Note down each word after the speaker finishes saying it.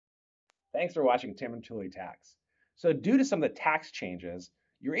Thanks for watching Tim and Tully Tax. So due to some of the tax changes,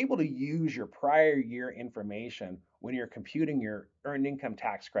 you're able to use your prior year information when you're computing your earned income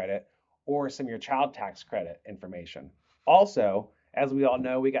tax credit or some of your child tax credit information. Also, as we all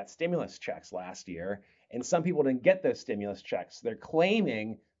know, we got stimulus checks last year, and some people didn't get those stimulus checks. They're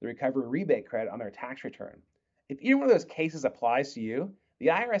claiming the recovery rebate credit on their tax return. If either one of those cases applies to you, the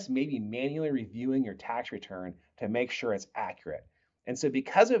IRS may be manually reviewing your tax return to make sure it's accurate. And so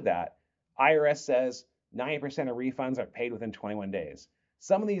because of that, IRS says 90% of refunds are paid within 21 days.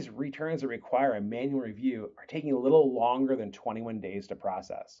 Some of these returns that require a manual review are taking a little longer than 21 days to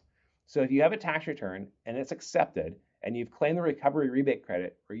process. So if you have a tax return and it's accepted and you've claimed the recovery rebate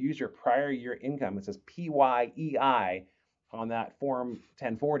credit or used your prior year income, it says PYEI on that form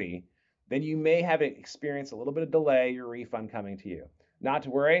 1040, then you may have experienced a little bit of delay your refund coming to you. Not to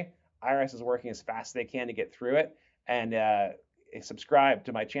worry, IRS is working as fast as they can to get through it, and subscribe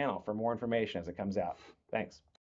to my channel for more information as it comes out. Thanks.